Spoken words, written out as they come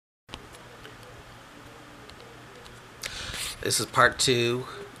This is part two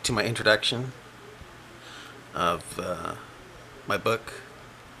to my introduction of my book,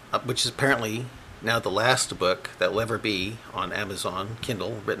 which is apparently now the last book that will ever be on Amazon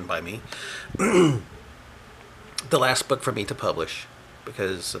Kindle, written by me. The last book for me to publish,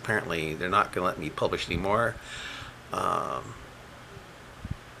 because apparently they're not going to let me publish anymore. Um,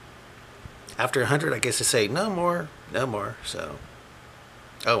 After 100, I guess they say no more, no more. So,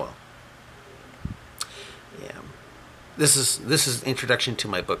 oh well. Yeah. This is introduction to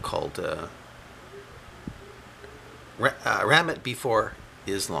my book called Ramit Before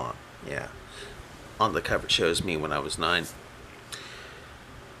Islam. Yeah. On the cover it shows me when I was 9.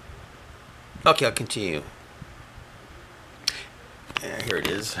 Okay, I'll continue. Yeah, here it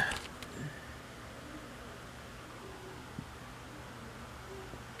is.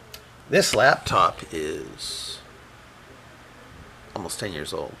 This laptop is almost 10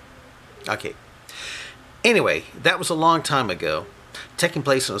 years old. Okay. Anyway, that was a long time ago, taking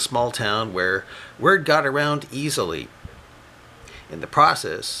place in a small town where word got around easily. In the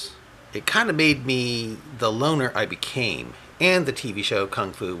process, it kind of made me the loner I became, and the TV show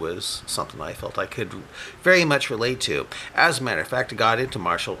Kung Fu was something I felt I could very much relate to. As a matter of fact, I got into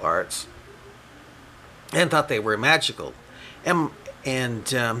martial arts and thought they were magical. And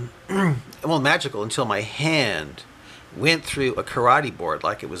well, magical until my hand went through a karate board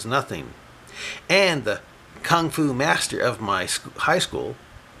like it was nothing. And the kung fu master of my high school,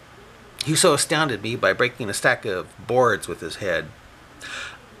 he so astounded me by breaking a stack of boards with his head,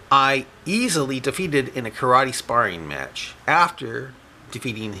 I easily defeated in a karate sparring match after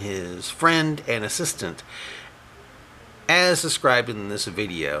defeating his friend and assistant, as described in this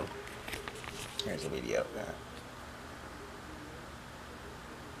video. Here's a video.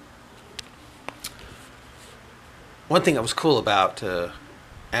 One thing that was cool about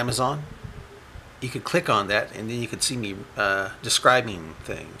Amazon, you could click on that and then you could see me describing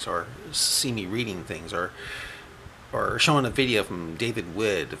things, or see me reading things, or showing a video from David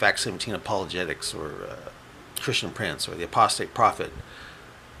Wood of Acts 17 Apologetics, or Christian Prince, or the Apostate Prophet.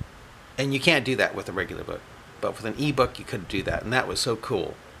 And you can't do that with a regular book. But with an ebook, you could do that. And that was so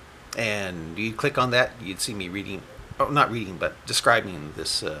cool. And you click on that, you'd see me reading, oh, not reading, but describing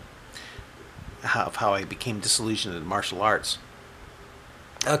this, how I became disillusioned in martial arts.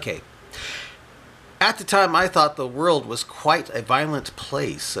 Okay. At the time, I thought the world was quite a violent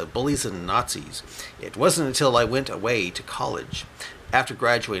place of bullies and Nazis. It wasn't until I went away to college, after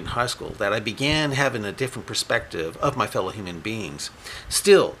graduating high school, that I began having a different perspective of my fellow human beings.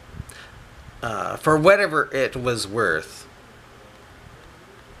 Still, for whatever it was worth,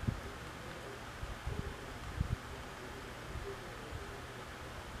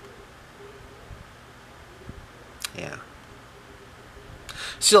 yeah.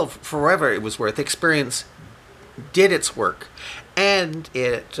 Still, forever it was worth, experience did its work, and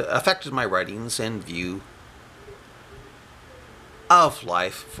it affected my writings and view of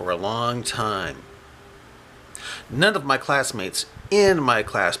life for a long time. None of my classmates in my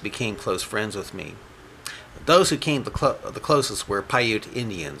class became close friends with me. Those who came the closest were Paiute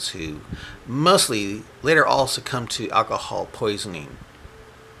Indians, who mostly later all succumbed to alcohol poisoning.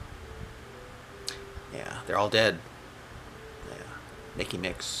 Yeah, they're all dead. Mickey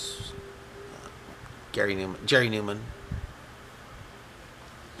Mix, Jerry Newman,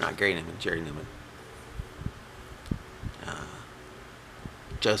 not Gary Newman, Jerry Newman, uh,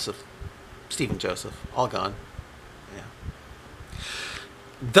 Joseph, Stephen Joseph, all gone. Yeah.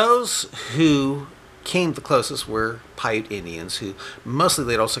 Those who came the closest were Paiute Indians, who mostly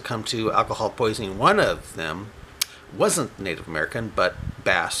they'd also come to alcohol poisoning. One of them wasn't Native American, but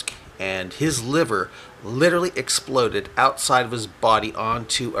Basque, and his liver literally exploded outside of his body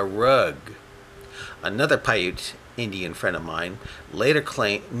onto a rug. Another Paiute Indian friend of mine later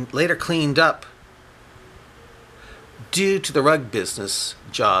cleaned up due to the rug business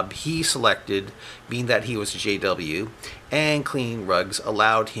job he selected, being that he was a JW, and cleaning rugs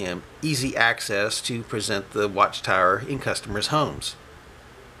allowed him easy access to present the watchtower in customers' homes.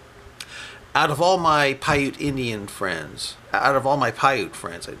 Out of all my Paiute friends,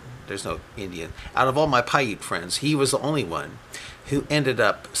 there's no Indian. Out of all my Paiute friends, he was the only one who ended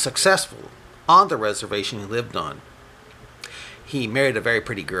up successful on the reservation he lived on. He married a very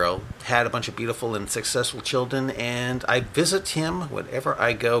pretty girl, had a bunch of beautiful and successful children, and I visit him whenever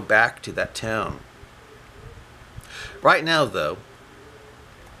I go back to that town. Right now, though,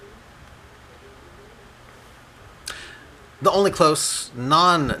 the only close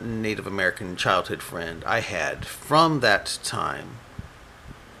non-Native American childhood friend I had from that time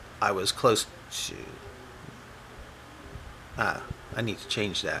I was close to, I need to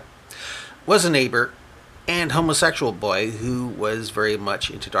change that, was a neighbor and homosexual boy who was very much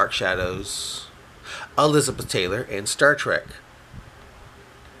into Dark Shadows, Elizabeth Taylor, and Star Trek.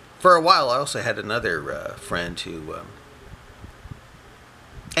 For a while, I also had another friend who,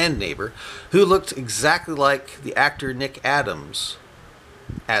 and neighbor, who looked exactly like the actor Nick Adams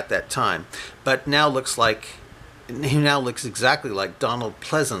at that time, but who now looks exactly like Donald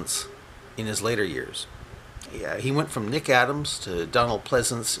Pleasance in his later years. Yeah, he went from Nick Adams to Donald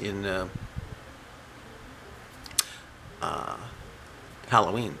Pleasance in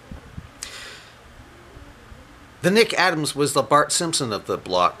Halloween. The Nick Adams was the Bart Simpson of the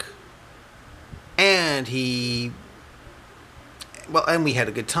block, and we had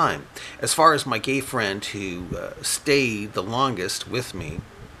a good time. As far as my gay friend who stayed the longest with me,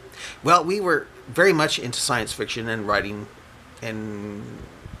 well, we were very much into science fiction and writing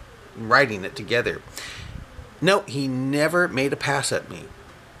it together. No, he never made a pass at me.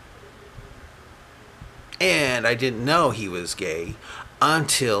 And I didn't know he was gay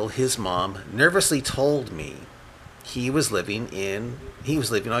until his mom nervously told me he was living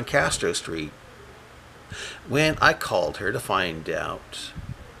on Castro Street. When I called her to find out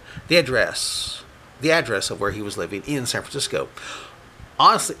the address of where he was living in San Francisco.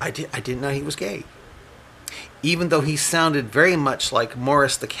 Honestly, I didn't know he was gay. Even though he sounded very much like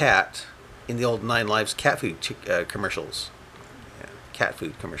Morris the cat in the old Nine Lives cat food commercials. Yeah, cat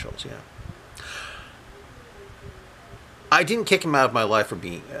food commercials, yeah. I didn't kick him out of my life for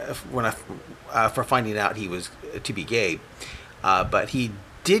being for finding out he was to be gay, but he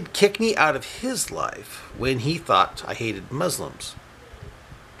did kick me out of his life when he thought I hated Muslims.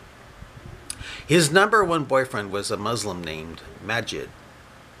 His number one boyfriend was a Muslim named Majid.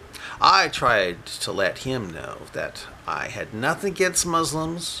 I tried to let him know that I had nothing against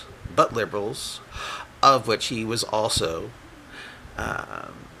Muslims but liberals, of which he was also.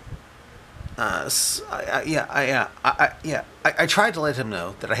 I tried to let him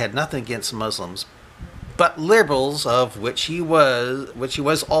know that I had nothing against Muslims, but liberals, of which he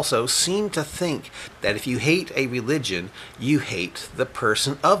was also, seemed to think that if you hate a religion, you hate the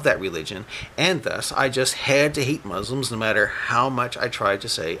person of that religion, and thus I just had to hate Muslims no matter how much I tried to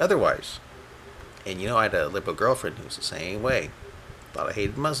say otherwise. And I had a liberal girlfriend who was the same way. Thought I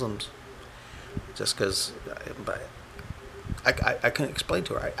hated Muslims. Just because, I couldn't explain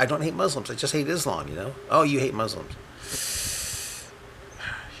to her. I don't hate Muslims. I just hate Islam, Oh, you hate Muslims.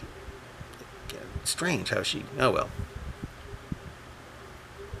 Strange how she... Oh, well.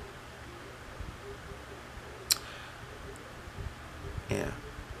 Yeah.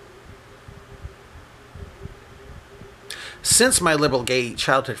 Since my liberal gay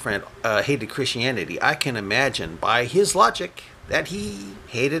childhood friend hated Christianity, I can imagine by his logic that he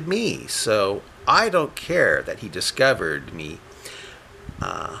hated me. So I don't care that he discovered me.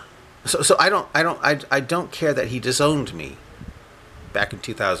 So I don't care that he disowned me back in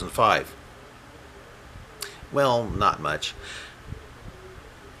 2005. Well, not much.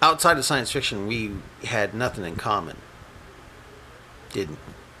 Outside of science fiction, we had nothing in common. Didn't.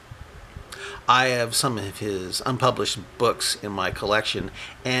 I have some of his unpublished books in my collection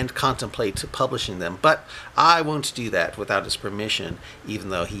and contemplate publishing them, but I won't do that without his permission, even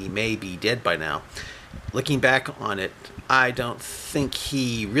though he may be dead by now. Looking back on it, I don't think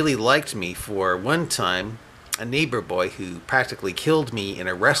he really liked me. For one time, a neighbor boy who practically killed me in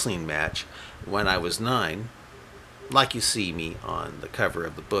a wrestling match when I was 9, like you see me on the cover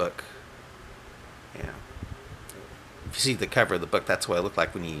of the book. Yeah. If you see the cover of the book, that's what I looked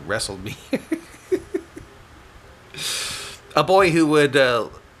like when he wrestled me. A boy who would,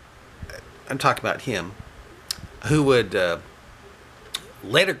 I'm talking about him, who would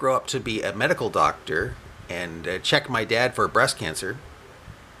later grow up to be a medical doctor and check my dad for breast cancer.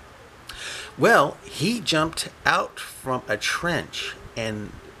 Well, he jumped out from a trench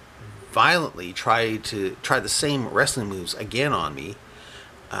and violently tried the same wrestling moves again on me,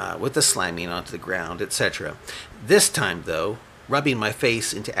 with the slamming onto the ground, etc. This time, though, rubbing my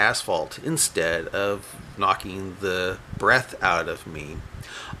face into asphalt instead of knocking the breath out of me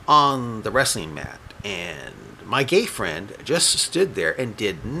on the wrestling mat. And my gay friend just stood there and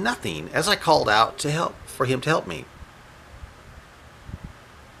did nothing as I called out for him to help me.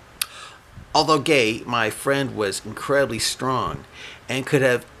 Although gay, my friend was incredibly strong and could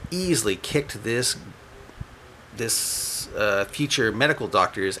have easily kicked this future medical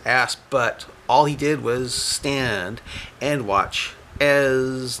doctor's ass, but all he did was stand and watch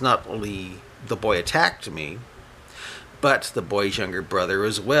as not only the boy attacked me, but the boy's younger brother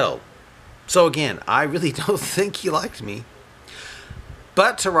as well. So again, I really don't think he liked me,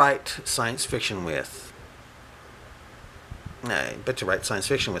 but to write science fiction with.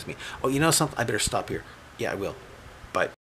 Oh, you know something? I better stop here. Yeah, I will. Bye.